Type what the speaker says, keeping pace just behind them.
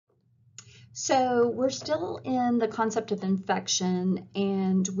So we're still in the concept of infection,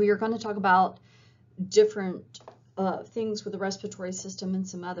 and we are going to talk about different things with the respiratory system and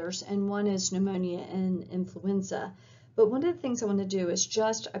some others, and one is pneumonia and influenza. But one of the things I want to do is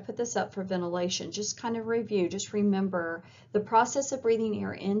I put this up for ventilation, just kind of review, just remember the process of breathing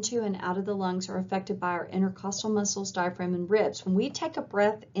air into and out of the lungs are affected by our intercostal muscles, diaphragm, and ribs. When we take a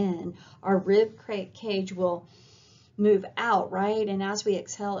breath in, our rib cage will move out, right? And as we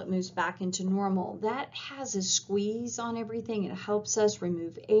exhale, it moves back into normal. That has a squeeze on everything. It helps us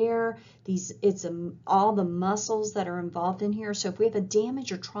remove air. It's all the muscles that are involved in here. So if we have a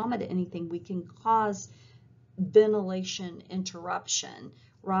damage or trauma to anything, we can cause ventilation interruption,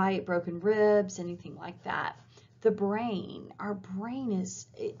 right? Broken ribs, anything like that. The brain, our brain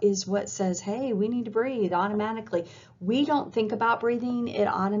is what says, hey, we need to breathe automatically. We don't think about breathing. It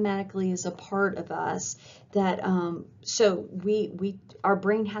automatically is a part of us that, so our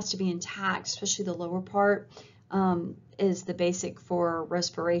brain has to be intact, especially the lower part, is the basic for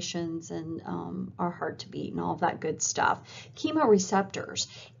respirations and our heart to beat and all that good stuff. Chemoreceptors,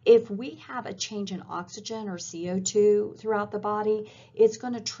 if we have a change in oxygen or CO2 throughout the body, it's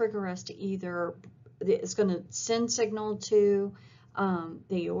going to trigger us to it's going to send signal to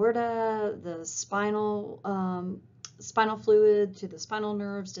the aorta, the spinal fluid, to the spinal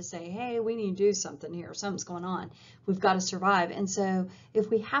nerves to say, hey, we need to do something here. Something's going on. We've got to survive. And so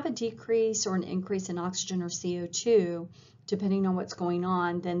if we have a decrease or an increase in oxygen or CO2, depending on what's going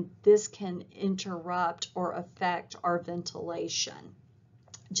on, then this can interrupt or affect our ventilation.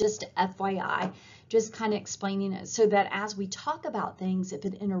 Just FYI, just kind of explaining it so that as we talk about things, if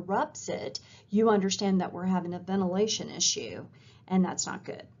it interrupts it, you understand that we're having a ventilation issue, and that's not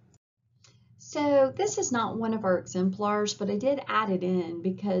good. So this is not one of our exemplars, but I did add it in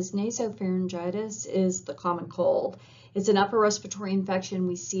because nasopharyngitis is the common cold. It's an upper respiratory infection.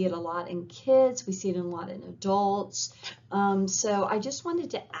 We see it a lot in kids. We see it a lot in adults. So I just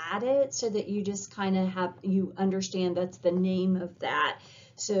wanted to add it so that you just kind of you understand that's the name of that.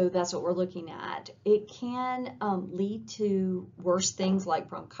 So that's what we're looking at. It can lead to worse things like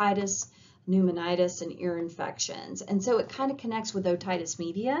bronchitis, pneumonitis, and ear infections. And so it kind of connects with otitis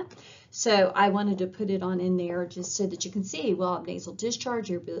media. So I wanted to put it on in there just so that you can see, well, nasal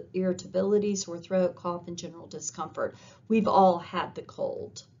discharge, irritability, sore throat, cough, and general discomfort. We've all had the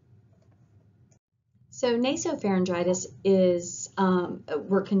cold. So nasopharyngitis is,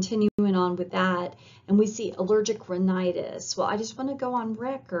 we're continuing on with that, and we see allergic rhinitis. Well, I just want to go on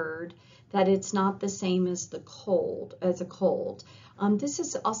record that it's not the same as a cold. This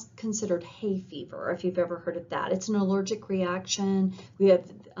is also considered hay fever, if you've ever heard of that. It's an allergic reaction. We have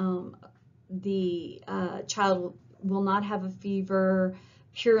the child will not have a fever,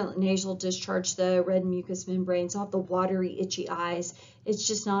 pure nasal discharge though, red mucous membranes, not the watery, itchy eyes. It's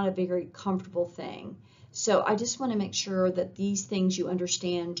just not a very comfortable thing. So I just want to make sure that these things you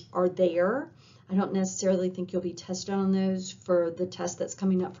understand are there. I don't necessarily think you'll be tested on those for the test that's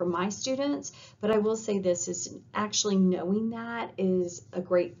coming up for my students, but I will say this is actually knowing that is a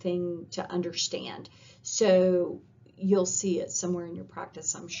great thing to understand. So you'll see it somewhere in your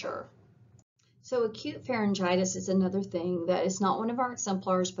practice, I'm sure. So acute pharyngitis is another thing that is not one of our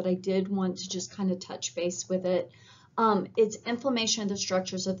exemplars, but I did want to just kind of touch base with it. It's inflammation of the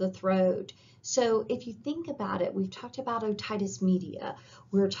structures of the throat. So if you think about it, we've talked about otitis media.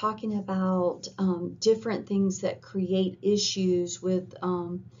 We're talking about different things that create issues with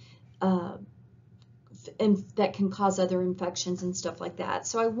and that can cause other infections and stuff like that.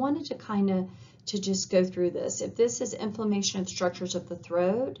 So I wanted to kind of just go through this. If this is inflammation of structures of the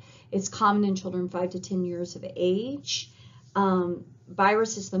throat, it's common in children 5 to 10 years of age.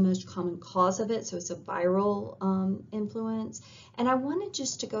 Virus is the most common cause of it, so it's a viral influence. And I wanted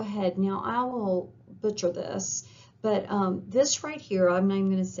just to go ahead, now I will butcher this, but this right here, I'm not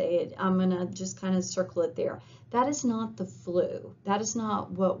even going to say it, I'm going to just kind of circle it there. That is not the flu. That is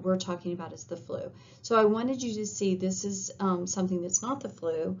not what we're talking about as the flu. So I wanted you to see this is something that's not the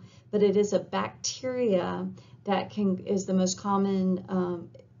flu, but it is a bacteria that is the most common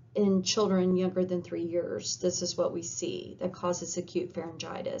in children younger than 3 years. This is what we see that causes acute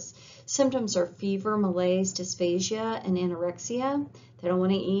pharyngitis. Symptoms are fever, malaise, dysphagia, and anorexia. They don't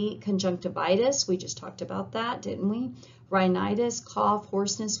want to eat. Conjunctivitis, we just talked about that, didn't we? Rhinitis, cough,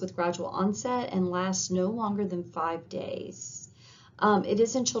 hoarseness with gradual onset, and lasts no longer than 5 days. It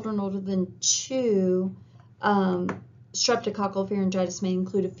is in children older than 2. Streptococcal pharyngitis may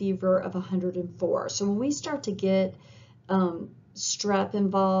include a fever of 104. So when we start to get strep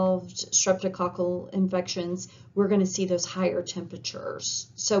involved, streptococcal infections, we're going to see those higher temperatures.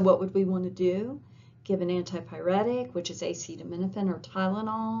 So what would we want to do? Give an antipyretic, which is acetaminophen or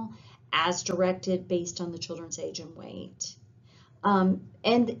Tylenol, as directed based on the children's age and weight. And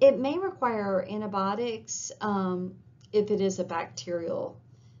it may require antibiotics if it is a bacterial,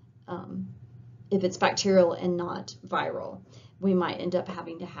 if it's bacterial and not viral. We might end up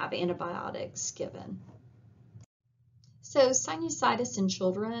having to have antibiotics given. So sinusitis in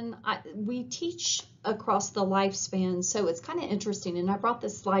children, we teach across the lifespan, so it's kind of interesting, and I brought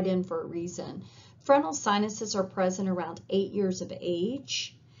this slide in for a reason. Frontal sinuses are present around 8 years of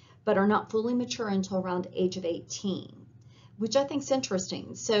age, but are not fully mature until around the age of 18, which I think is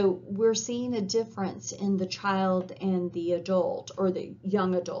interesting. So we're seeing a difference in the child and the adult, or the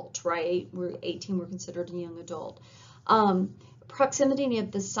young adult, right? We're 18, we're considered a young adult. Proximity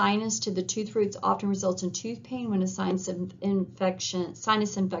of the sinus to the tooth roots often results in tooth pain when a sinus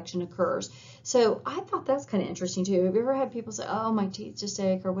infection occurs. So I thought that's kind of interesting too. Have you ever had people say, oh, my teeth just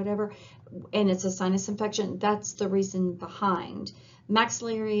ache or whatever, and it's a sinus infection? That's the reason behind.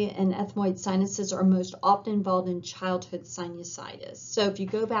 Maxillary and ethmoid sinuses are most often involved in childhood sinusitis. So if you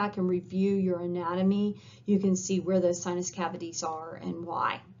go back and review your anatomy, you can see where those sinus cavities are and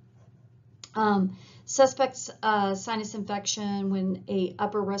why. Suspects sinus infection when a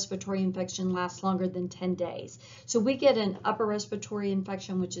upper respiratory infection lasts longer than 10 days. So we get an upper respiratory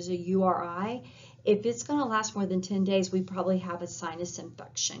infection, which is a URI. If it's going to last more than 10 days, we probably have a sinus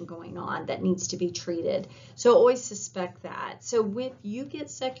infection going on that needs to be treated. So always suspect that. So if you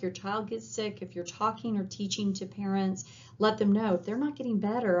get sick, your child gets sick, if you're talking or teaching to parents, let them know if they're not getting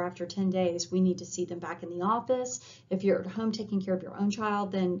better after 10 days, we need to see them back in the office. If you're at home taking care of your own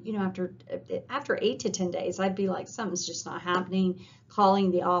child, then, you know, after 8 to 10 days, I'd be like, something's just not happening, calling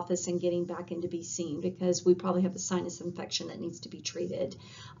the office and getting back in to be seen, because we probably have a sinus infection that needs to be treated.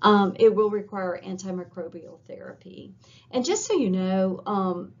 It will require antimicrobial therapy. And just so you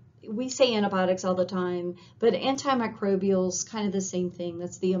know, we say antibiotics all the time, but antimicrobials, kind of the same thing.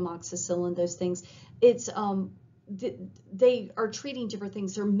 That's the amoxicillin, those things. It's they are treating different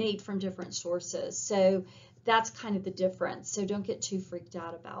things. They're made from different sources. So that's kind of the difference. So don't get too freaked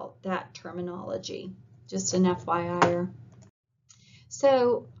out about that terminology. Just an FYI.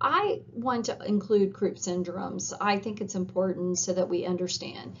 So I want to include croup syndromes. I think it's important so that we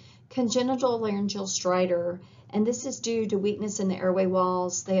understand. Congenital laryngeal stridor, and this is due to weakness in the airway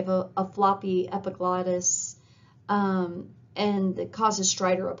walls. They have a floppy epiglottis, and it causes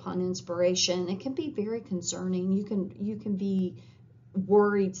stridor upon inspiration. It can be very concerning. You can be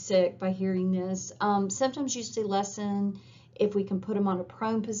worried sick by hearing this. Symptoms usually lessen if we can put them on a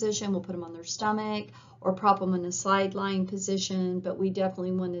prone position. We'll put them on their stomach or prop them in a slide lying position, but we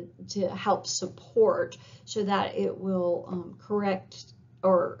definitely wanted to help support so that it will correct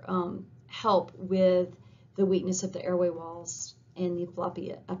or help with the weakness of the airway walls and the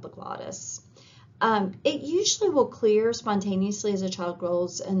floppy epiglottis. It usually will clear spontaneously as a child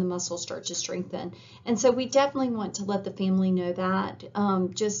grows and the muscles start to strengthen. And so we definitely want to let the family know that,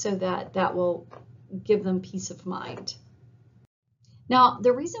 just so that that will give them peace of mind. Now,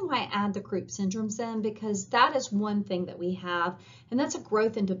 the reason why I add the croup syndromes in, because that is one thing that we have, and that's a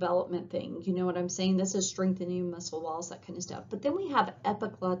growth and development thing. You know what I'm saying? This is strengthening muscle walls, that kind of stuff. But then we have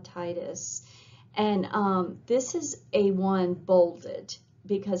epiglottitis, and this is A1 bolded,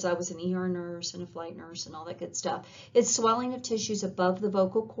 because I was an ER nurse and a flight nurse and all that good stuff. It's swelling of tissues above the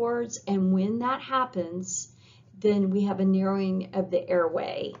vocal cords, and when that happens, then we have a narrowing of the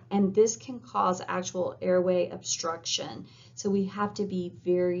airway, and this can cause actual airway obstruction. So we have to be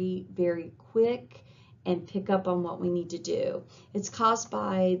very, very quick and pick up on what we need to do. It's caused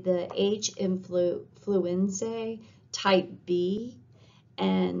by the H. influenzae type B,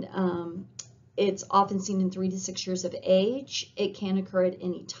 and it's often seen in 3 to 6 years of age. It can occur at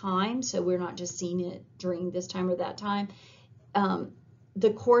any time, so we're not just seeing it during this time or that time.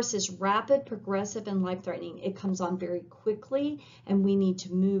 The course is rapid, progressive, and life-threatening. It comes on very quickly, and we need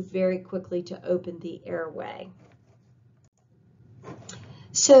to move very quickly to open the airway.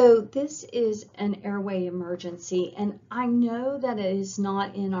 So this is an airway emergency, and I know that it is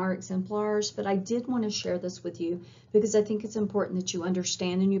not in our exemplars, but I did want to share this with you because I think it's important that you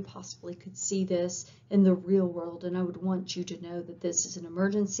understand, and you possibly could see this in the real world, and I would want you to know that this is an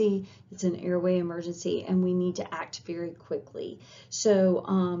emergency, it's an airway emergency, and we need to act very quickly. So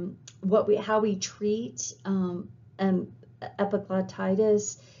how we treat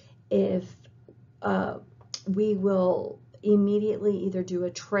epiglottitis, if we will immediately either do a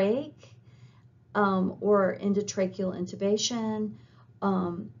trach or endotracheal intubation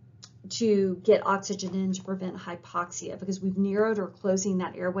to get oxygen in to prevent hypoxia, because we've narrowed or closing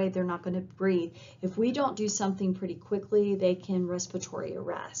that airway, they're not going to breathe. If we don't do something pretty quickly, they can respiratory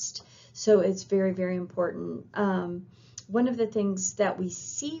arrest. So it's very, very important. one of the things that we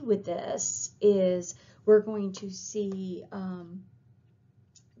see with this is we're going to see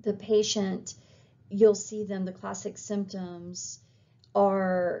the patient, you'll see them, the classic symptoms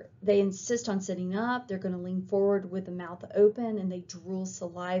are they insist on sitting up, they're going to lean forward with the mouth open, and they drool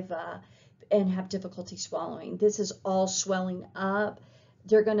saliva and have difficulty swallowing. This is all swelling up.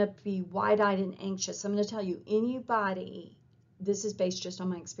 They're going to be wide-eyed and anxious. I'm going to tell you, anybody, this is based just on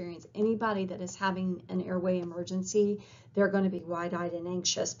my experience, anybody that is having an airway emergency, they're going to be wide-eyed and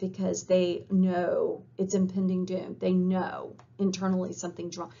anxious because they know it's impending doom. They know internally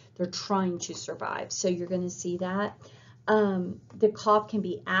something's wrong. They're trying to survive. So you're going to see that. The cough can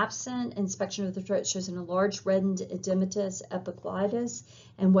be absent. Inspection of the throat shows an enlarged reddened edematous epiglottis,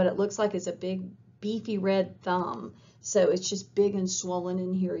 and what it looks like is a big beefy red thumb. So it's just big and swollen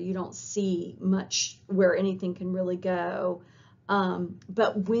in here. You don't see much where anything can really go.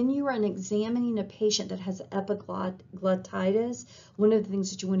 But when you are examining a patient that has epiglottitis, one of the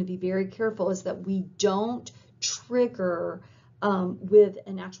things that you want to be very careful is that we don't trigger with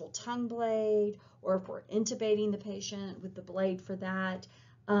an actual tongue blade, or if we're intubating the patient with the blade for that,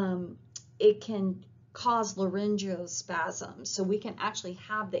 it can cause laryngospasm. So we can actually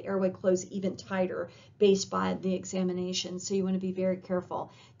have the airway close even tighter based by the examination. So you want to be very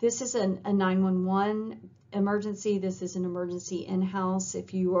careful. This is a 911 emergency. This is an emergency in-house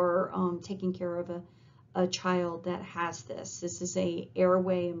if you are taking care of a child that has this. This is a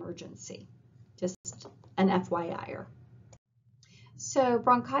airway emergency. Just an FYI. So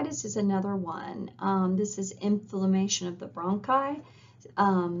bronchitis is another one. This is inflammation of the bronchi,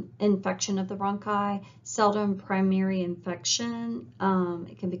 infection of the bronchi, seldom primary infection.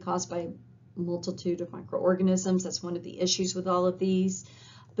 It can be caused by a multitude of microorganisms. That's one of the issues with all of these.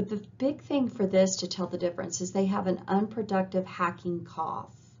 But the big thing for this to tell the difference is they have an unproductive hacking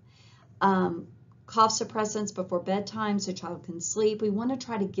cough. Cough suppressants before bedtime so child can sleep. We want to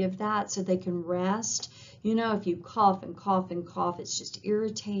try to give that so they can rest. You know, if you cough and cough and cough, it's just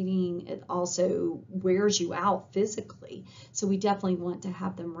irritating. It also wears you out physically. So we definitely want to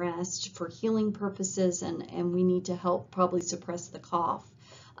have them rest for healing purposes, and we need to help probably suppress the cough.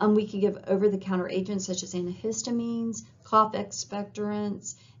 We can give over-the-counter agents such as antihistamines, cough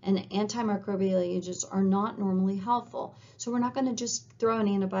expectorants, and antimicrobial agents are not normally helpful. So we're not going to just throw an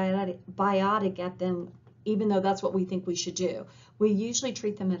antibiotic at them, even though that's what we think we should do. We usually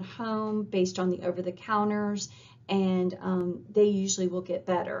treat them at home based on the over-the-counters, and they usually will get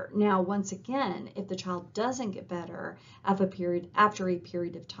better. Now, once again, if the child doesn't get better after a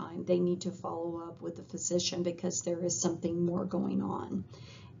period of time, they need to follow up with the physician because there is something more going on,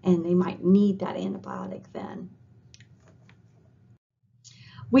 and they might need that antibiotic then.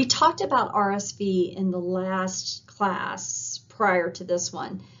 We talked about RSV in the last class prior to this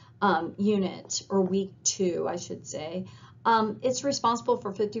one, unit, or week 2, I should say. It's responsible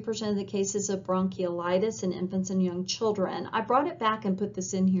for 50% of the cases of bronchiolitis in infants and young children. I brought it back and put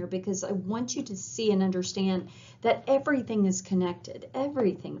this in here because I want you to see and understand that everything is connected.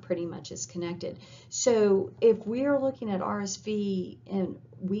 Everything pretty much is connected. So if we are looking at RSV in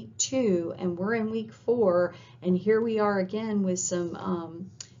week 2 and we're in week 4, and here we are again with some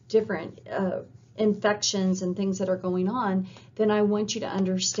different infections and things that are going on, then I want you to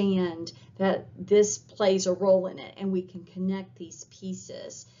understand that this plays a role in it, and we can connect these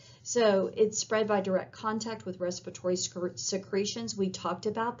pieces. So it's spread by direct contact with respiratory secretions. We talked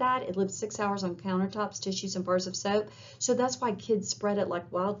about that. It lives 6 hours on countertops, tissues, and bars of soap. So that's why kids spread it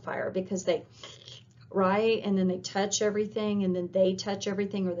like wildfire, because they, right, and then they touch everything, and then they touch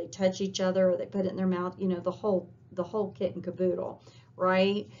everything, or they touch each other, or they put it in their mouth, you know, the whole kit and caboodle,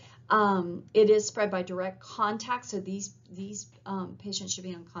 right? It is spread by direct contact, so these patients should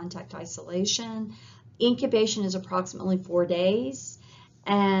be on contact isolation. Incubation is approximately 4 days.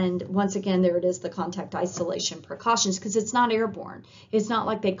 And once again, there it is, the contact isolation precautions, because it's not airborne. It's not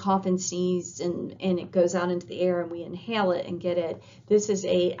like they cough and sneeze and it goes out into the air and we inhale it and get it. This is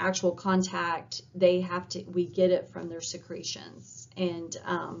a actual contact. We get it from their secretions. And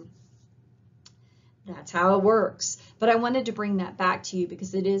that's how it works. But I wanted to bring that back to you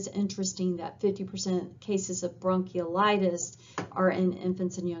because it is interesting that 50% cases of bronchiolitis are in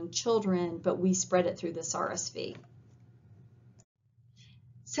infants and young children, but we spread it through this RSV.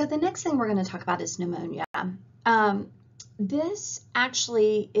 So the next thing we're going to talk about is pneumonia. This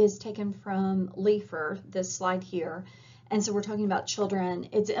actually is taken from Leifer, this slide here. And so we're talking about children.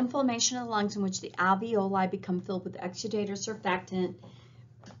 It's inflammation of the lungs in which the alveoli become filled with exudate or surfactant.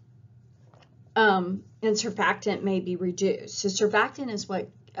 And surfactant may be reduced. So surfactant is what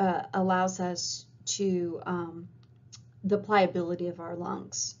allows us to, the pliability of our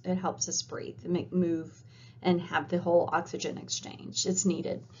lungs. It helps us breathe, move, and have the whole oxygen exchange. It's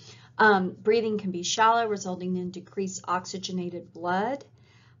needed. Breathing can be shallow, resulting in decreased oxygenated blood.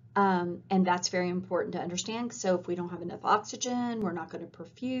 And that's very important to understand. So if we don't have enough oxygen, we're not going to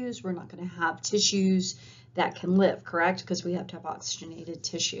perfuse, we're not going to have tissues that can live, correct? Because we have to have oxygenated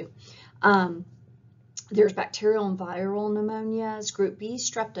tissue. There's bacterial and viral pneumonias. Group B,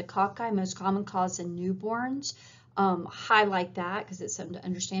 streptococci, most common cause in newborns. Highlight that because it's something to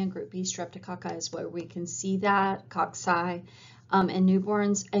understand. Group B, streptococci is where we can see that, cocci. In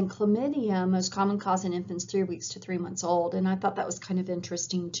newborns, and chlamydia, most common cause in infants 3 weeks to 3 months old. And I thought that was kind of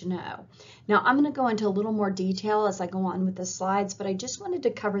interesting to know. Now, I'm going to go into a little more detail as I go on with the slides, but I just wanted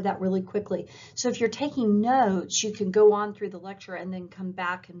to cover that really quickly. So if you're taking notes, you can go on through the lecture and then come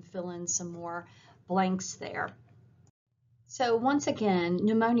back and fill in some more blanks there. So once again,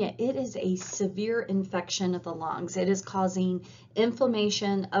 pneumonia, it is a severe infection of the lungs. It is causing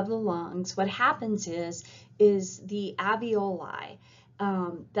inflammation of the lungs. What happens is the alveoli,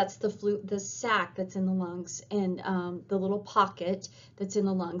 that's the sac that's in the lungs, and the little pocket that's in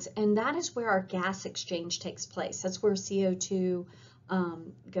the lungs, and that is where our gas exchange takes place. That's where CO2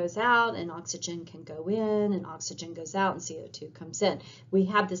 goes out and oxygen can go in, and oxygen goes out and CO2 comes in. We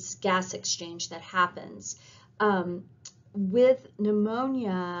have this gas exchange that happens. With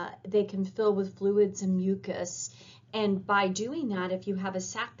pneumonia, they can fill with fluids and mucus. And by doing that, if you have a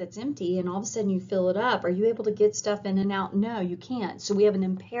sac that's empty and all of a sudden you fill it up, are you able to get stuff in and out? No, you can't. So we have an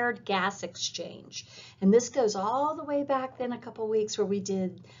impaired gas exchange. And this goes all the way back then a couple weeks where we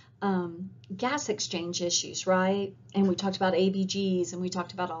did gas exchange issues, right? And we talked about ABGs and we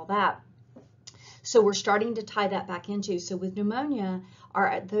talked about all that. So we're starting to tie that back into. So with pneumonia,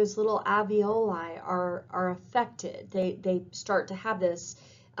 those little alveoli are affected. They start to have this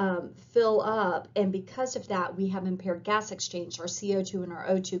fill up, and because of that, we have impaired gas exchange. Our CO2 and our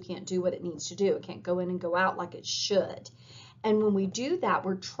O2 can't do what it needs to do. It can't go in and go out like it should. And when we do that,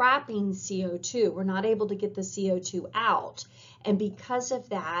 we're trapping CO2. We're not able to get the CO2 out. And because of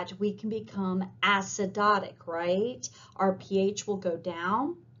that, we can become acidotic, right? Our pH will go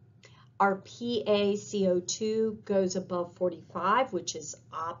down. Our PaCO2 goes above 45, which is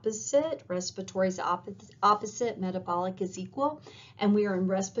opposite. Respiratory is opposite. Metabolic is equal. And we are in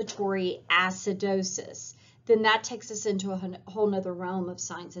respiratory acidosis. Then that takes us into a whole nother realm of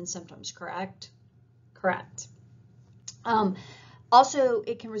signs and symptoms, correct? Correct. Also,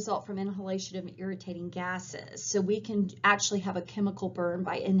 it can result from inhalation of irritating gases. So we can actually have a chemical burn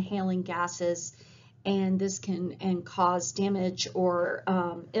by inhaling gases, and this can cause damage or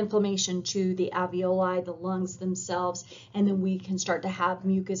inflammation to the alveoli, the lungs themselves, and then we can start to have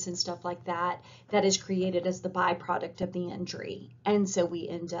mucus and stuff like that that is created as the byproduct of the injury. And so we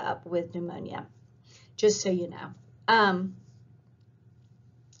end up with pneumonia, just so you know.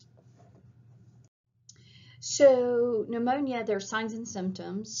 So pneumonia, there are signs and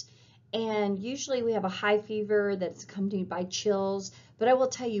symptoms, and usually we have a high fever that's accompanied by chills, but I will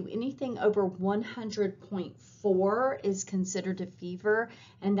tell you anything over 100.4 is considered a fever,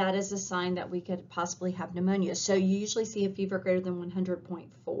 and that is a sign that we could possibly have pneumonia. So you usually see a fever greater than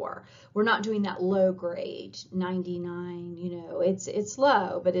 100.4. We're not doing that low grade, 99, you know, it's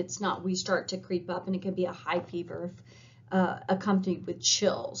low, but it's not. We start to creep up, and it could be a high fever accompanied with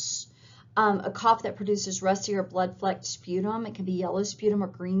chills. A cough that produces rusty or blood-flecked sputum. It can be yellow sputum or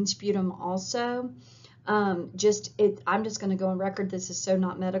green sputum also. I'm just going to go on record. This is so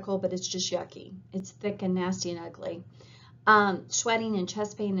not medical, but it's just yucky. It's thick and nasty and ugly. Sweating and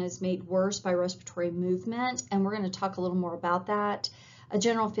chest pain is made worse by respiratory movement, and we're going to talk a little more about that. A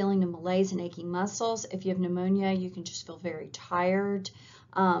general feeling of malaise and aching muscles. If you have pneumonia, you can just feel very tired.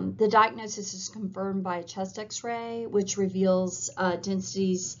 The diagnosis is confirmed by a chest x-ray, which reveals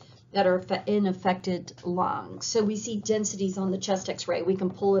densities that are in affected lungs. So we see densities on the chest x-ray. We can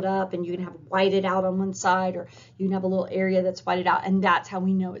pull it up and you can have whited out on one side, or you can have a little area that's whited out, and that's how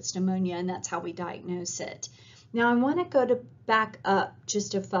we know it's pneumonia, and that's how we diagnose it. Now I want to go back up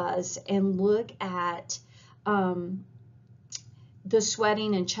just a fuzz and look at the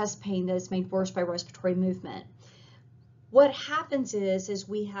sweating and chest pain that is made worse by respiratory movement. What happens is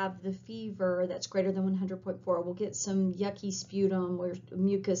we have the fever that's greater than 100.4. We'll get some yucky sputum or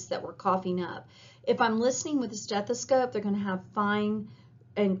mucus that we're coughing up. If I'm listening with a stethoscope, they're going to have fine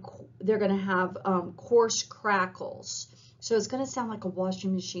and they're going to have coarse crackles. So it's going to sound like a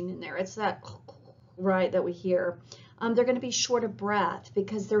washing machine in there. It's that, right, that we hear. They're going to be short of breath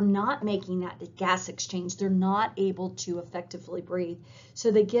because they're not making that gas exchange. They're not able to effectively breathe.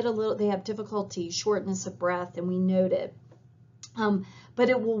 So they have difficulty, shortness of breath, and we note it. But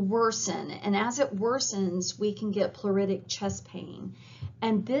it will worsen, and as it worsens, we can get pleuritic chest pain.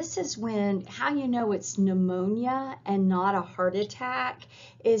 And this is when, how you know it's pneumonia and not a heart attack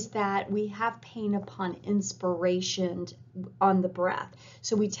is that we have pain upon inspiration on the breath.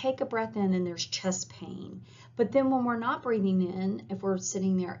 So we take a breath in and there's chest pain. But then when we're not breathing in, if we're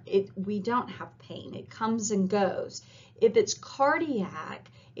sitting there, we don't have pain. It comes and goes. If it's cardiac,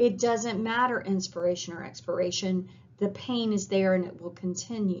 it doesn't matter inspiration or expiration. The pain is there and it will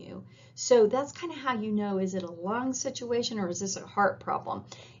continue. So that's kind of how you know, is it a lung situation or is this a heart problem?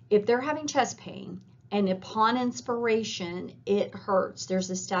 If they're having chest pain and upon inspiration it hurts, there's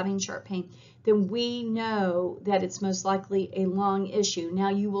a stabbing sharp pain, then we know that it's most likely a lung issue. Now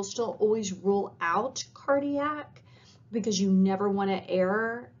you will still always rule out cardiac because you never want to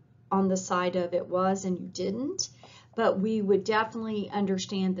err on the side of it was and you didn't, but we would definitely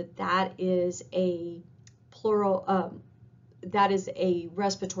understand that that is a that is a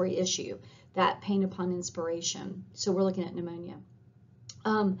respiratory issue, that pain upon inspiration. So we're looking at pneumonia.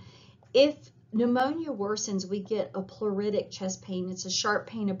 If pneumonia worsens, we get a pleuritic chest pain. It's a sharp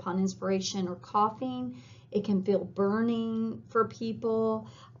pain upon inspiration or coughing. It can feel burning for people.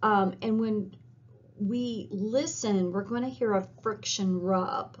 And when we listen, we're going to hear a friction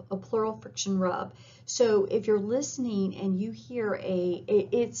rub, a pleural friction rub. So if you're listening and you hear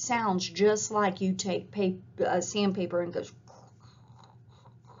it sounds just like you take sandpaper and goes,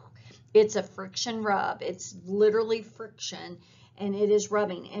 it's a friction rub. It's literally friction and it is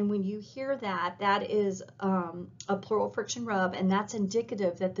rubbing. And when you hear that, that is a pleural friction rub, and that's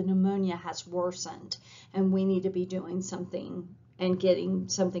indicative that the pneumonia has worsened and we need to be doing something and getting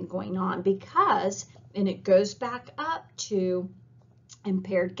something going on, because, and it goes back up to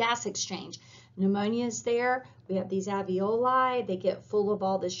impaired gas exchange. Pneumonia is there. We have these alveoli. They get full of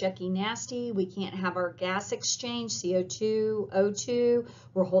all this yucky nasty. We can't have our gas exchange, CO2, O2.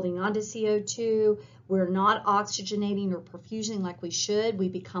 We're holding on to CO2. We're not oxygenating or perfusing like we should. We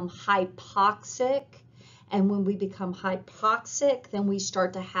become hypoxic. And when we become hypoxic, then we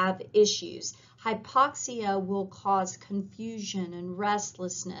start to have issues. Hypoxia will cause confusion and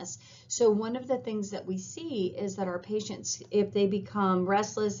restlessness. So one of the things that we see is that our patients, if they become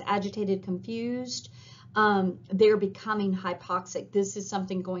restless, agitated, confused, they're becoming hypoxic. This is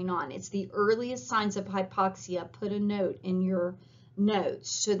something going on. It's the earliest signs of hypoxia. Put a note in your notes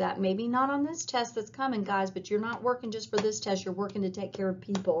so that maybe not on this test that's coming, guys, but you're not working just for this test. You're working to take care of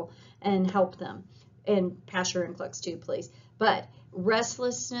people and help them. And pass your NCLEX too, please. But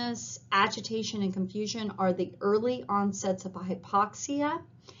restlessness, agitation, and confusion are the early onsets of hypoxia.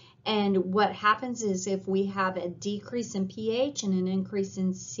 And what happens is if we have a decrease in pH and an increase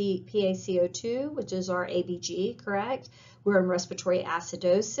in PaCO2, which is our ABG, correct? We're in respiratory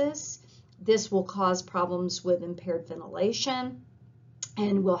acidosis. This will cause problems with impaired ventilation,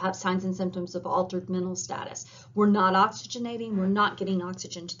 and we'll have signs and symptoms of altered mental status. We're not oxygenating, we're not getting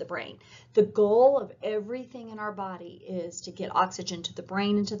oxygen to the brain. The goal of everything in our body is to get oxygen to the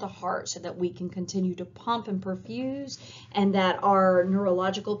brain and to the heart so that we can continue to pump and perfuse, and that our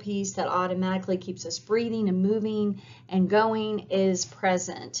neurological piece that automatically keeps us breathing and moving and going is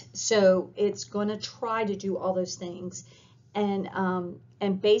present. So it's going to try to do all those things.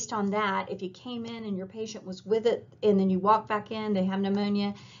 And based on that, if you came in and your patient was with it and then you walk back in, they have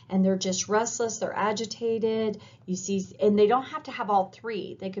pneumonia and they're just restless, they're agitated, you see, and they don't have to have all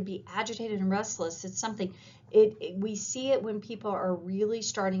three. They could be agitated and restless. It's something, we see it when people are really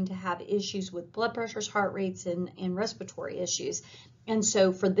starting to have issues with blood pressures, heart rates, and respiratory issues. And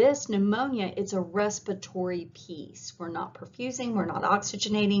so for this pneumonia, it's a respiratory piece. We're not perfusing, we're not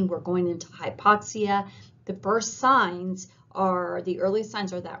oxygenating, we're going into hypoxia. The first signs are, the early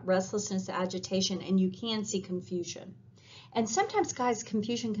signs are that restlessness, agitation, and you can see confusion. And sometimes, guys,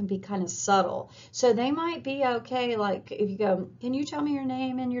 confusion can be kind of subtle. So they might be okay, like if you go, can you tell me your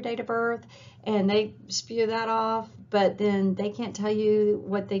name and your date of birth? And they spew that off, but then they can't tell you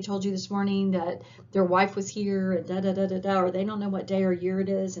what they told you this morning, that their wife was here and da-da-da-da-da, or they don't know what day or year it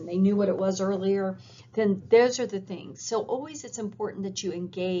is and they knew what it was earlier. Then those are the things. So always it's important that you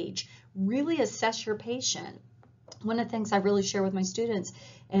engage, really assess your patient. One of the things I really share with my students,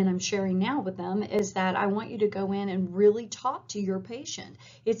 and I'm sharing now with them, is that I want you to go in and really talk to your patient.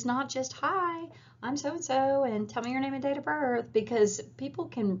 It's not just, hi, I'm so-and-so, and tell me your name and date of birth, because people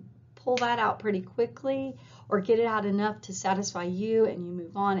can pull that out pretty quickly or get it out enough to satisfy you, and you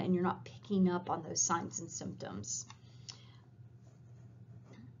move on and you're not picking up on those signs and symptoms.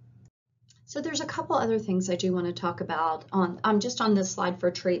 So there's a couple other things I do want to talk about. I'm just on this slide for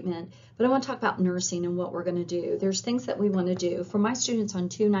treatment, but I want to talk about nursing and what we're going to do. There's things that we want to do. For my students on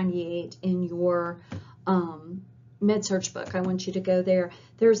 298 in your med-surg book. I want you to go there.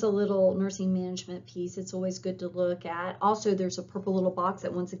 There's a little nursing management piece. It's always good to look at. Also, there's a purple little box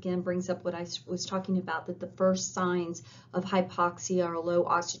that once again brings up what I was talking about, that the first signs of hypoxia or low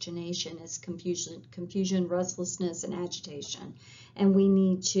oxygenation is confusion, restlessness, and agitation. And we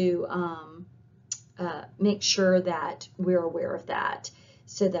need to make sure that we're aware of that,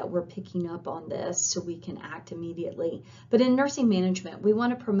 so that we're picking up on this so we can act immediately. But in nursing management, we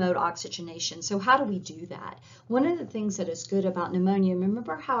want to promote oxygenation. So how do we do that? One of the things that is good about pneumonia,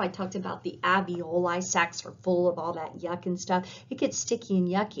 remember how I talked about the alveoli sacs are full of all that yuck and stuff? It gets sticky and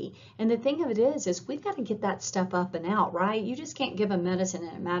yucky. And the thing of it is we've got to get that stuff up and out, right? You just can't give a medicine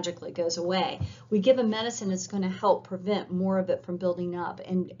and it magically goes away. We give a medicine that's going to help prevent more of it from building up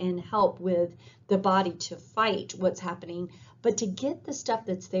and help with the body to fight what's happening. But to get the stuff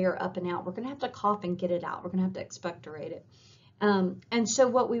that's there up and out, we're going to have to cough and get it out. We're going to have to expectorate it. And so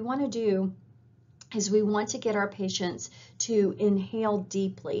what we want to do is we want to get our patients to inhale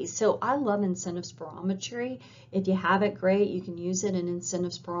deeply. So I love incentive spirometry. If you have it, great. You can use it, an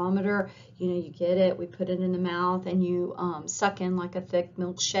incentive spirometer. You know, you get it, we put it in the mouth, and you suck in like a thick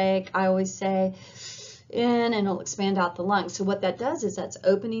milkshake, I always say, in, and it'll expand out the lungs. So what that does is that's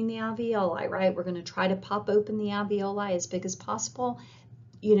opening the alveoli, right? We're going to try to pop open the alveoli as big as possible,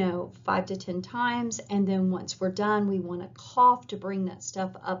 you know, 5 to 10 times. And then once we're done, we want to cough to bring that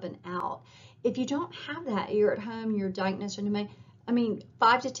stuff up and out. If you don't have that, you're at home, you're diagnosed with pneumonia,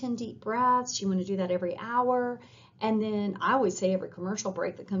 5 to 10 deep breaths. You want to do that every hour. And then I always say every commercial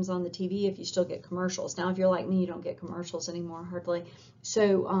break that comes on the TV, if you still get commercials. Now, if you're like me, you don't get commercials anymore, hardly.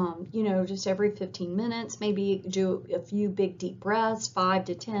 So, you know, just every 15 minutes, maybe do a few big deep breaths, 5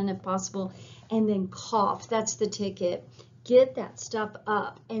 to 10 if possible, and then cough. That's the ticket. Get that stuff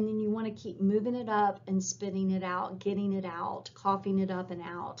up, and then you want to keep moving it up and spitting it out, getting it out, coughing it up and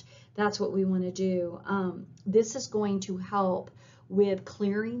out. That's what we want to do. This is going to help with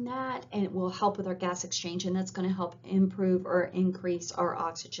clearing that, and it will help with our gas exchange, and that's going to help improve or increase our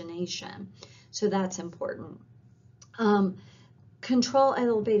oxygenation. So that's important. Control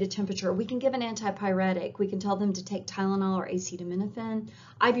elevated temperature. We can give an antipyretic. We can tell them to take Tylenol or acetaminophen.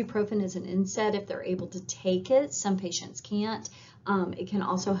 Ibuprofen is an NSAID if they're able to take it. Some patients can't. It can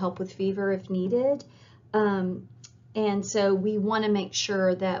also help with fever if needed. And so we want to make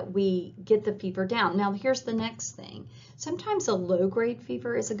sure that we get the fever down. Now, here's the next thing. Sometimes a low-grade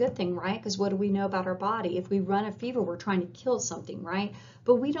fever is a good thing, right? Because what do we know about our body? If we run a fever, we're trying to kill something, right?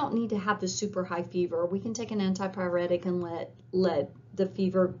 But we don't need to have the super high fever. We can take an antipyretic and let the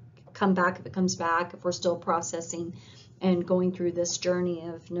fever come back if it comes back, if we're still processing and going through this journey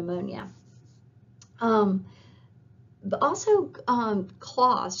of pneumonia. But also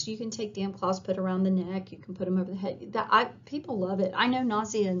cloths. You can take damp cloths, put around the neck. You can put them over the head. People love it. I know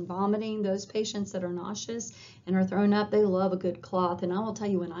nausea and vomiting. Those patients that are nauseous and are thrown up, they love a good cloth. And I will tell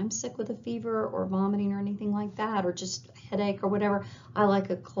you, when I'm sick with a fever or vomiting or anything like that, or just a headache or whatever, I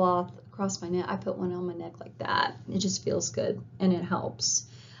like a cloth across my neck. I put one on my neck like that. It just feels good and it helps.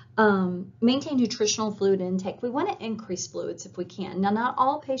 Maintain nutritional fluid intake. We want to increase fluids if we can. Now, not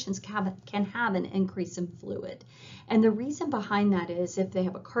all patients can have an increase in fluid. And the reason behind that is if they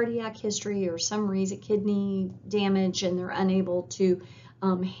have a cardiac history or some reason, kidney damage, and they're unable to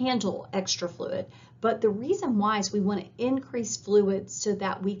handle extra fluid. But the reason why is we want to increase fluids so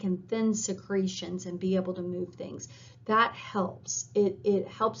that we can thin secretions and be able to move things. That helps. It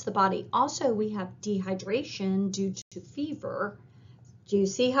helps the body. Also, we have dehydration due to fever. Do you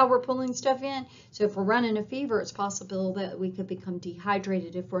see how we're pulling stuff in? So if we're running a fever, it's possible that we could become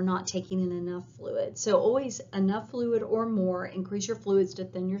dehydrated if we're not taking in enough fluid. So always enough fluid or more. Increase your fluids to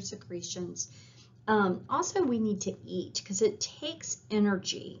thin your secretions. Also, we need to eat because it takes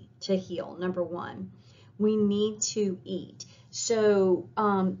energy to heal, number one. We need to eat. So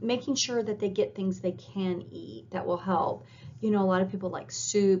making sure that they get things they can eat, that will help. You know, a lot of people like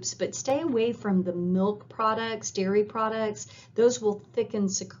soups, but stay away from the milk products, dairy products. Those will thicken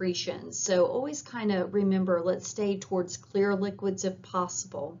secretions. So always kind of remember, let's stay towards clear liquids if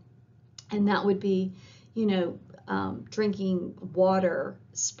possible. And that would be, you know, drinking water,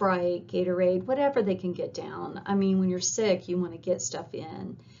 Sprite, Gatorade, whatever they can get down. I mean, when you're sick, you want to get stuff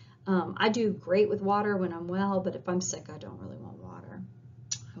in. I do great with water when I'm well, but if I'm sick, I don't really want water.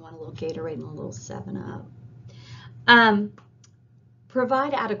 I want a little Gatorade and a little 7-Up.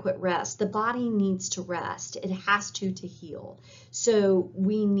 Provide adequate rest. The body needs to rest. It has to heal. So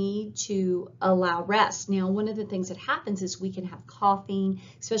we need to allow rest. Now, one of the things that happens is we can have coughing,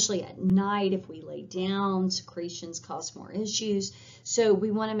 especially at night if we lay down. Secretions cause more issues. So we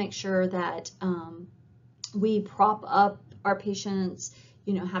want to make sure that we prop up our patients,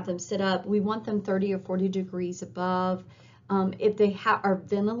 have them sit up. We want them 30 or 40 degrees above. If they are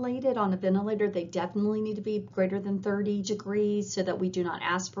ventilated on a ventilator, they definitely need to be greater than 30 degrees so that we do not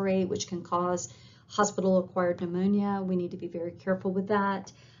aspirate, which can cause hospital-acquired pneumonia. We need to be very careful with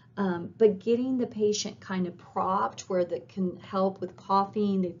that. But getting the patient kind of propped where that can help with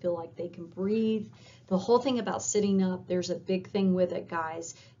coughing, they feel like they can breathe. The whole thing about sitting up, there's a big thing with it,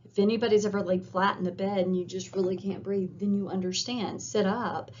 guys. If anybody's ever laid flat in the bed and you just really can't breathe, then you understand. Sit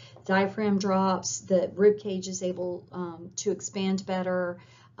up, diaphragm drops, the rib cage is able to expand better.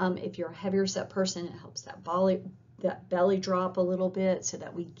 If you're a heavier set person, it helps that belly drop a little bit so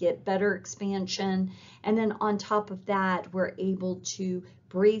that we get better expansion. And then on top of that, we're able to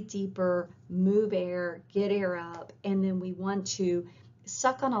breathe deeper, move air, get air up, and then we want to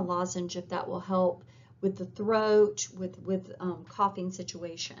suck on a lozenge if that will help with the throat, with coughing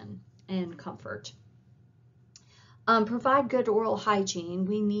situation and comfort. Provide good oral hygiene.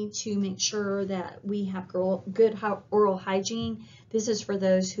 We need to make sure that we have good oral hygiene. This is for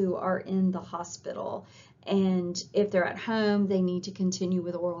those who are in the hospital. And if they're at home, they need to continue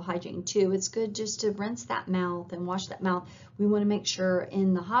with oral hygiene too. It's good just to rinse that mouth and wash that mouth. We want to make sure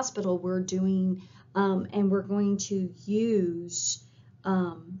in the hospital we're doing, and we're going to use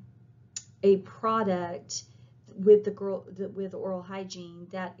a product with with oral hygiene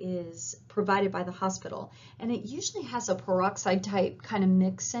that is provided by the hospital, and it usually has a peroxide type kind of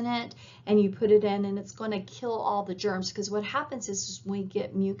mix in it, and you put it in and it's going to kill all the germs, because what happens is when we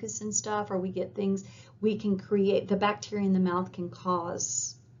get mucus and stuff, or we get things, we can create, the bacteria in the mouth can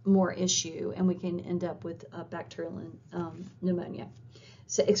cause more issue, and we can end up with bacterial pneumonia.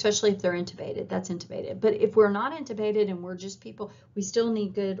 So especially if they're intubated, that's intubated. But if we're not intubated and we're just people, we still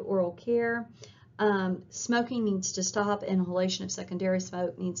need good oral care. Smoking needs to stop. Inhalation of secondary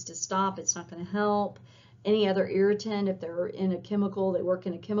smoke needs to stop. It's not going to help. Any other irritant, if they're in a chemical, they work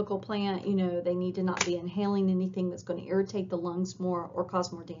in a chemical plant, they need to not be inhaling anything that's going to irritate the lungs more or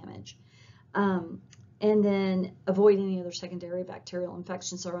cause more damage. And then avoid any other secondary bacterial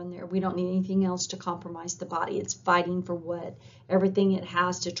infections that are in there. We don't need anything else to compromise the body. It's fighting for everything it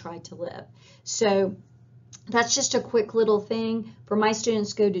has to try to live. So that's just a quick little thing. For my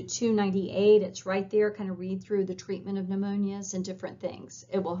students, go to 298. It's right there. Kind of read through the treatment of pneumonias and different things.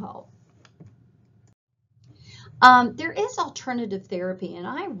 It will help. There is alternative therapy, and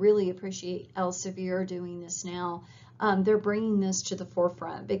I really appreciate Elsevier doing this now. They're bringing this to the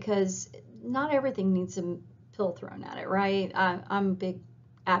forefront because not everything needs a pill thrown at it, right? I'm a big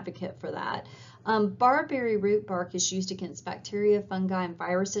advocate for that. Barberry root bark is used against bacteria, fungi, and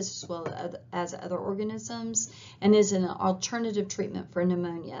viruses, as well as other organisms, and is an alternative treatment for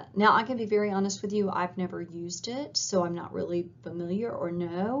pneumonia. Now, I can be very honest with you, I've never used it, so I'm not really familiar or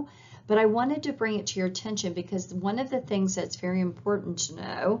know, but I wanted to bring it to your attention because one of the things that's very important to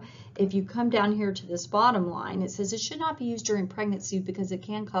know, if you come down here to this bottom line, it says it should not be used during pregnancy because it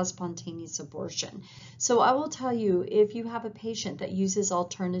can cause spontaneous abortion. So I will tell you, if you have a patient that uses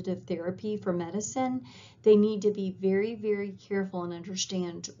alternative therapy for medicine, they need to be very, very careful and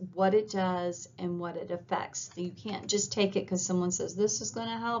understand what it does and what it affects. You can't just take it because someone says this is going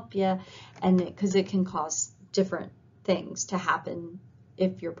to help you, and because it can cause different things to happen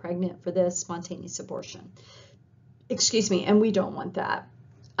if you're pregnant for this spontaneous abortion. Excuse me, and we don't want that.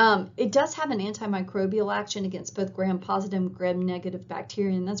 It does have an antimicrobial action against both gram-positive and gram-negative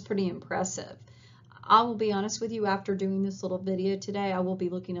bacteria, and that's pretty impressive. I will be honest with you, after doing this little video today, I will be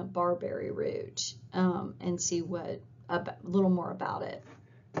looking at barberry root and see a little more about it.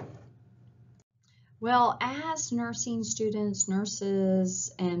 Well, as nursing students,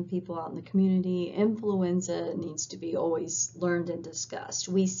 nurses, and people out in the community, influenza needs to be always learned and discussed.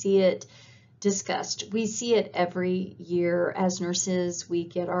 We see it discussed. We see it every year. As nurses, we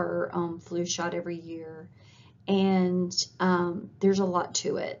get our flu shot every year, and there's a lot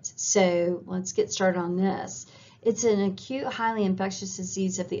to it. So let's get started on this. It's an acute, highly infectious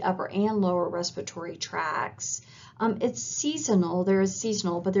disease of the upper and lower respiratory tracts. It's seasonal. There is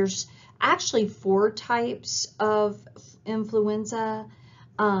seasonal, but there's actually 4 types of influenza.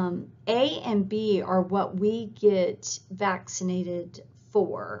 A and B are what we get vaccinated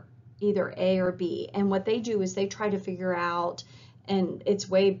for, either A or B. And what they do is they try to figure out, and it's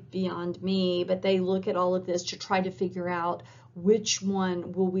way beyond me, but they look at all of this to try to figure out which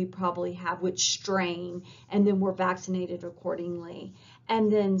one will we probably have, which strain, and then we're vaccinated accordingly.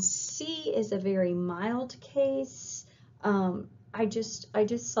 And then C is a very mild case. I just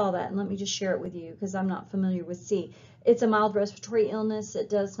saw that, and let me just share it with you because I'm not familiar with C. It's a mild respiratory illness. It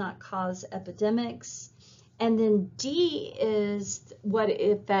does not cause epidemics. And then D is what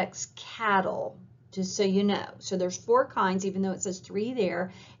affects cattle. just so you know. So there's 4 kinds, even though it says 3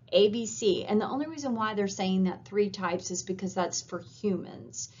 there, A, B, C. And the only reason why they're saying that 3 types is because that's for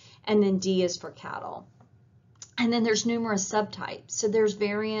humans. And then D is for cattle. And then there's numerous subtypes. So there's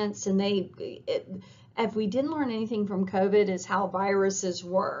variants, and if we didn't learn anything from COVID, is how viruses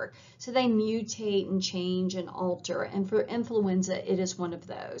work. So they mutate and change and alter. And for influenza, it is one of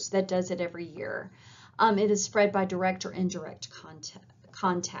those that does it every year. It is spread by direct or indirect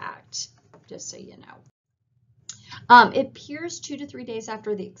contact, just so you know. It appears 2 to 3 days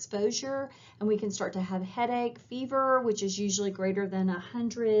after the exposure, and we can start to have headache, fever, which is usually greater than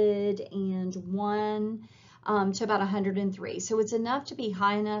 101 to about 103. So it's enough to be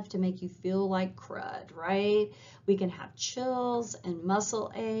high enough to make you feel like crud, right? We can have chills and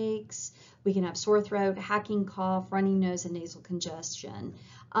muscle aches. We can have sore throat, hacking cough, runny nose, and nasal congestion.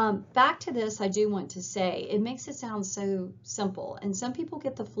 Back to this, I do want to say, it makes it sound so simple. And some people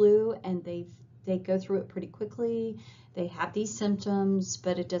get the flu and they go through it pretty quickly. They have these symptoms,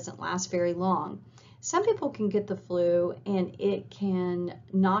 but it doesn't last very long. Some people can get the flu and it can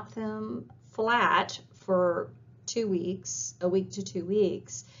knock them flat for 2 weeks, a week to 2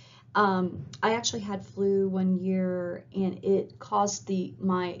 weeks. I actually had flu one year, and it caused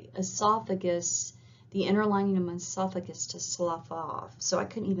my esophagus, the inner lining of my esophagus, to slough off. So I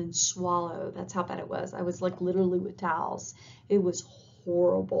couldn't even swallow. That's how bad it was. I was like literally with towels. It was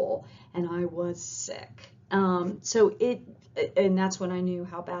horrible, and I was sick. And that's when I knew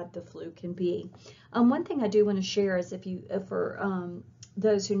how bad the flu can be. One thing I do want to share is for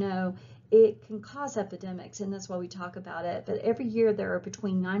those who know, it can cause epidemics, and that's why we talk about it. But every year there are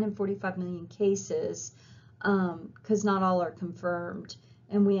between 9 and 45 million cases, because not all are confirmed,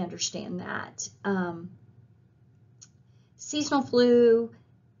 and we understand that. Seasonal flu,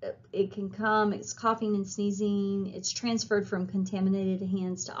 it can come, it's coughing and sneezing, it's transferred from contaminated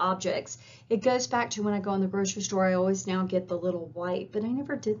hands to objects. It goes back to when I go in the grocery store, I always now get the little wipe, but I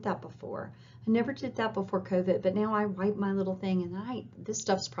never did that before. I never did that before COVID, but now I wipe my little thing, and this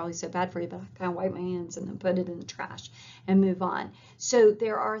stuff's probably so bad for you, but I kind of wipe my hands and then put it in the trash and move on. So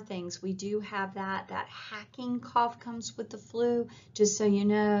there are things, we do have that hacking cough comes with the flu, just so you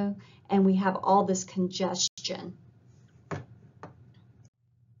know, and we have all this congestion.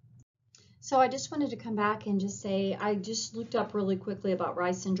 So I just wanted to come back and just say, I just looked up really quickly about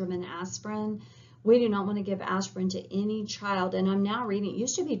Reye syndrome and aspirin. We do not want to give aspirin to any child, and I'm now reading, it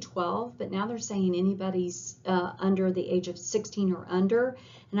used to be 12, but now they're saying anybody's under the age of 16 or under.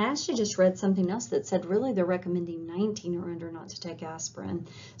 And I actually just read something else that said really they're recommending 19 or under not to take aspirin.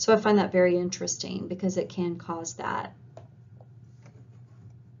 So I find that very interesting because it can cause that.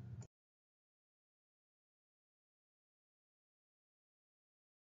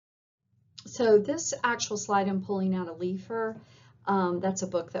 So this actual slide I'm pulling out of Leafer. That's a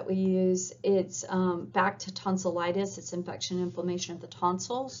book that we use. It's back to tonsillitis. It's infection and inflammation of the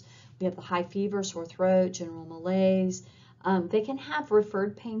tonsils. We have the high fever, sore throat, general malaise. They can have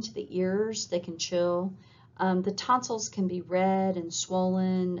referred pain to the ears. They can chill. The tonsils can be red and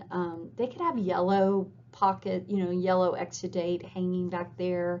swollen. They could have yellow pocket, yellow exudate hanging back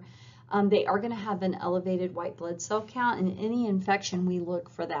there. They are going to have an elevated white blood cell count, and any infection we look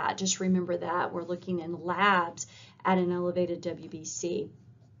for that. Just remember that we're looking in labs at an elevated WBC.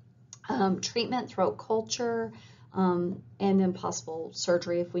 Treatment, throat culture, and then possible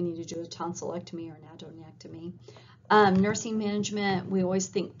surgery if we need to do a tonsillectomy or an adenectomy. Nursing management, we always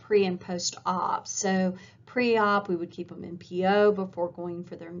think pre and post-op. So pre-op, we would keep them in PO before going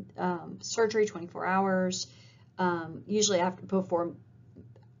for their surgery, 24 hours. Usually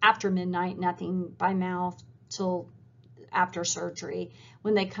after midnight, nothing by mouth till after surgery.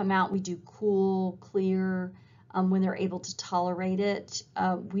 When they come out, we do cool, clear, when they're able to tolerate it.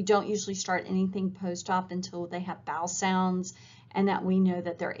 We don't usually start anything post-op until they have bowel sounds and that we know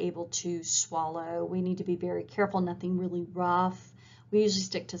that they're able to swallow. We need to be very careful, nothing really rough. We usually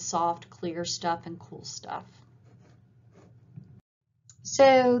stick to soft, clear stuff and cool stuff.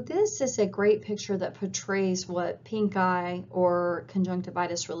 So this is a great picture that portrays what pink eye or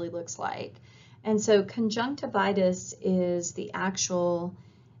conjunctivitis really looks like. And so conjunctivitis is the actual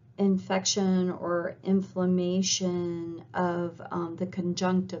infection or inflammation of the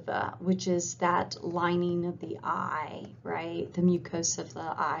conjunctiva, which is that lining of the eye, right? The mucosa of the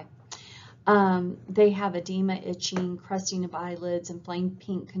eye. They have edema, itching, crusting of eyelids, inflamed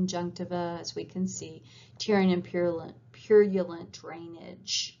pink conjunctiva, as we can see, tearing and purulent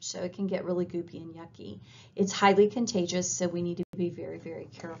drainage. So it can get really goopy and yucky. It's highly contagious, so we need to be very, very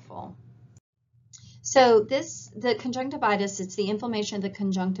careful. So the conjunctivitis, it's the inflammation of the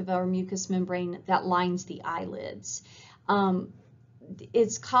conjunctiva or mucous membrane that lines the eyelids.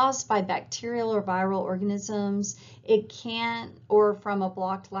 it's caused by bacterial or viral organisms. It can't, or from a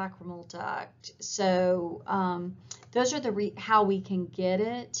blocked lacrimal duct. So those are how we can get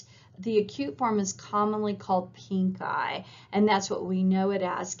it. The acute form is commonly called pink eye, and that's what we know it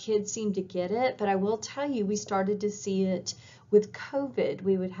as. Kids seem to get it, but I will tell you, we started to see it with COVID.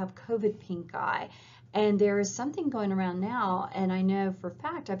 We would have COVID pink eye, and there is something going around now, and I know for a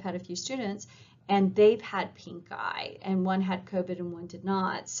fact I've had a few students, and they've had pink eye, and one had COVID and one did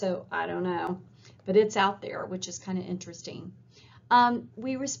not, so I don't know, but it's out there, which is kind of interesting.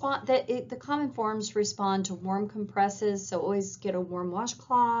 The common forms respond to warm compresses, so always get a warm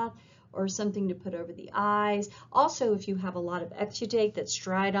washcloth or something to put over the eyes. Also, if you have a lot of exudate that's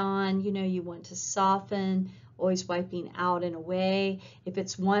dried on, you want to soften, always wiping out and away. If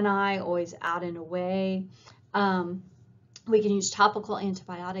it's one eye, always out and away. We can use topical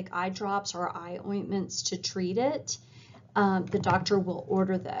antibiotic eye drops or eye ointments to treat it. The doctor will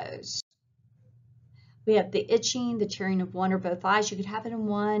order those. We have the itching, the tearing of one or both eyes. You could have it in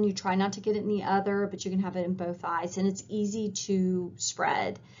one. You try not to get it in the other, but you can have it in both eyes, and it's easy to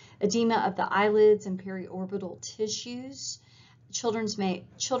spread. Edema of the eyelids and periorbital tissues. Children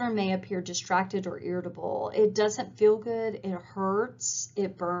may appear distracted or irritable. It doesn't feel good. It hurts.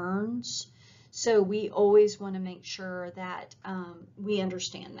 It burns. So we always want to make sure that we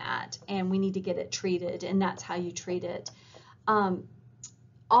understand that, and we need to get it treated, and that's how you treat it.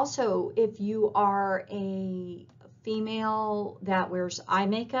 Also, if you are a female that wears eye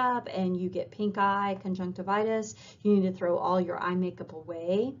makeup and you get pink eye, conjunctivitis, you need to throw all your eye makeup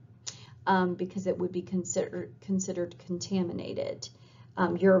away because it would be considered contaminated.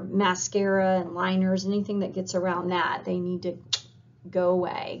 Your mascara and liners, anything that gets around that, they need to go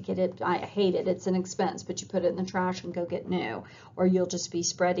away. Get it. I hate it. It's an expense, but you put it in the trash and go get new, or you'll just be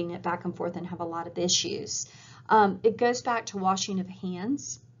spreading it back and forth and have a lot of issues. It goes back to washing of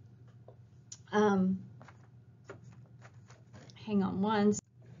hands. Hang on one.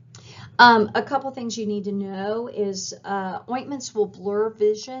 A couple things you need to know is ointments will blur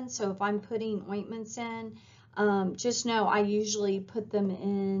vision. So if I'm putting ointments in, just know I usually put them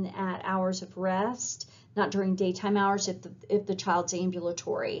in at hours of rest, not during daytime hours if the child's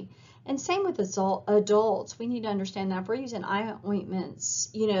ambulatory. And same with adults. We need to understand that if we're using eye ointments,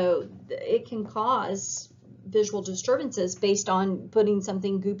 it can cause visual disturbances based on putting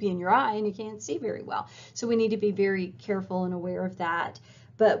something goopy in your eye and you can't see very well. So we need to be very careful and aware of that.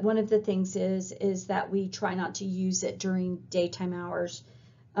 But one of the things is that we try not to use it during daytime hours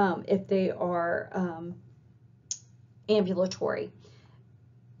if they are ambulatory.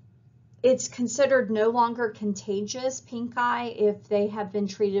 It's considered no longer contagious, pink eye, if they have been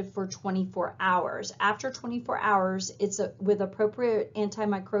treated for 24 hours. After 24 hours, with appropriate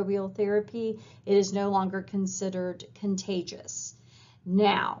antimicrobial therapy, it is no longer considered contagious.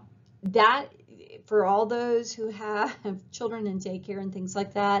 Now, that for all those who have children in daycare and things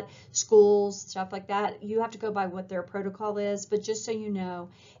like that, schools, stuff like that, you have to go by what their protocol is. But just so you know,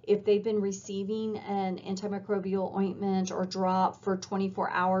 if they've been receiving an antimicrobial ointment or drop for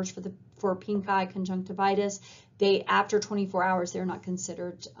 24 hours for pink eye conjunctivitis, after 24 hours, they're not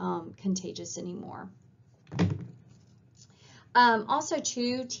considered contagious anymore. Also,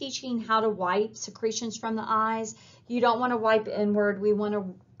 too, teaching how to wipe secretions from the eyes. You don't want to wipe inward. We want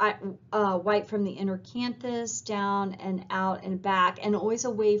to wipe from the inner canthus down and out and back, and always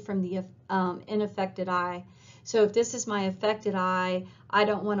away from the unaffected eye. So if this is my affected eye, I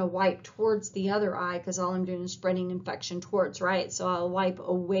don't want to wipe towards the other eye because all I'm doing is spreading infection towards, right? So I'll wipe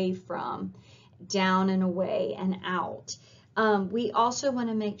away from, down and away and out. We also want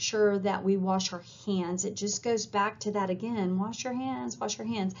to make sure that we wash our hands. It just goes back to that again. Wash your hands, wash your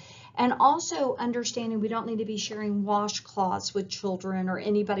hands. And also understanding we don't need to be sharing washcloths with children or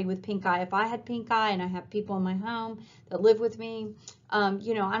anybody with pink eye. If I had pink eye and I have people in my home that live with me, I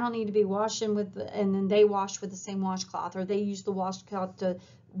don't need to be washing and then they wash with the same washcloth, or they use the washcloth to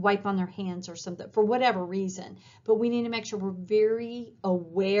wipe on their hands or something for whatever reason. But we need to make sure we're very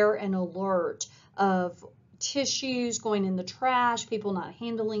aware and alert of tissues going in the trash, people not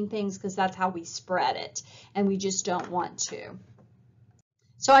handling things, because that's how we spread it, and we just don't want to.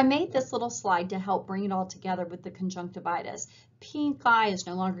 So I made this little slide to help bring it all together with the conjunctivitis. Pink eye is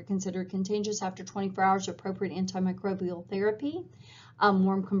no longer considered contagious after 24 hours of appropriate antimicrobial therapy.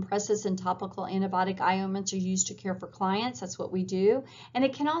 Warm compresses and topical antibiotic eye ointments are used to care for clients. That's what we do. And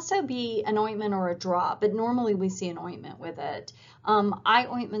it can also be an ointment or a drop, but normally we see an ointment with it. Eye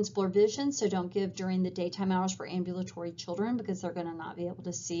ointments blur vision, so don't give during the daytime hours for ambulatory children because they're going to not be able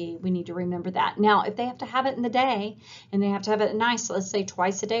to see. We need to remember that. Now, if they have to have it in the day and they have to have it at night, so let's say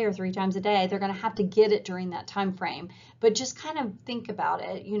twice a day or 3 times a day, they're going to have to get it during that time frame. But just kind of think about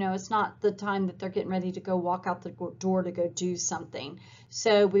it. You know, it's not the time that they're getting ready to go walk out the door to go do something.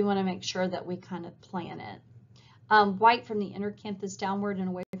 So we want to make sure that we kind of plan it. White from the inner canthus downward and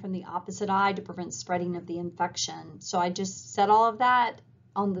away from the opposite eye to prevent spreading of the infection. So I just said all of that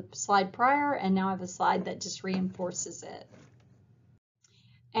on the slide prior, and now I have a slide that just reinforces it.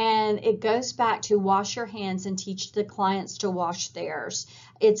 And it goes back to wash your hands and teach the clients to wash theirs.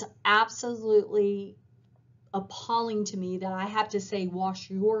 It's absolutely appalling to me that I have to say wash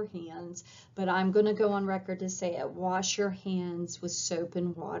your hands, but I'm going to go on record to say it. Wash your hands with soap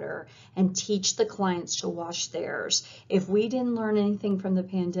and water and teach the clients to wash theirs. If we didn't learn anything from the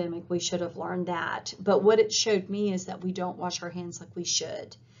pandemic, we should have learned that. But what it showed me is that we don't wash our hands like we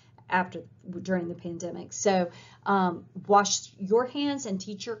should during the pandemic. So wash your hands and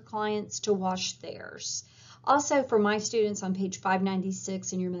teach your clients to wash theirs. Also, for my students on page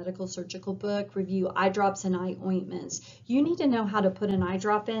 596 in your medical surgical book, review eye drops and eye ointments. You need to know how to put an eye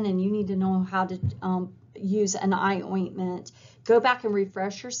drop in, and you need to know how to use an eye ointment. Go back and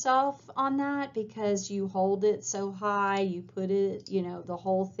refresh yourself on that because you hold it so high, you put it, you know, the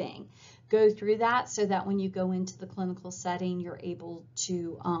whole thing. Go through that so that when you go into the clinical setting, you're able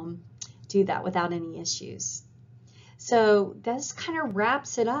to do that without any issues. So this kind of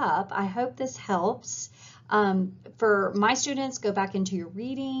wraps it up. I hope this helps. For my students, go back into your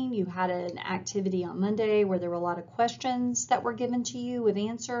reading. You had an activity on Monday where there were a lot of questions that were given to you with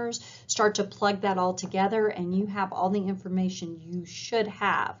answers. Start to plug that all together and you have all the information you should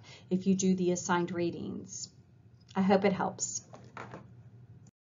have if you do the assigned readings. I hope it helps.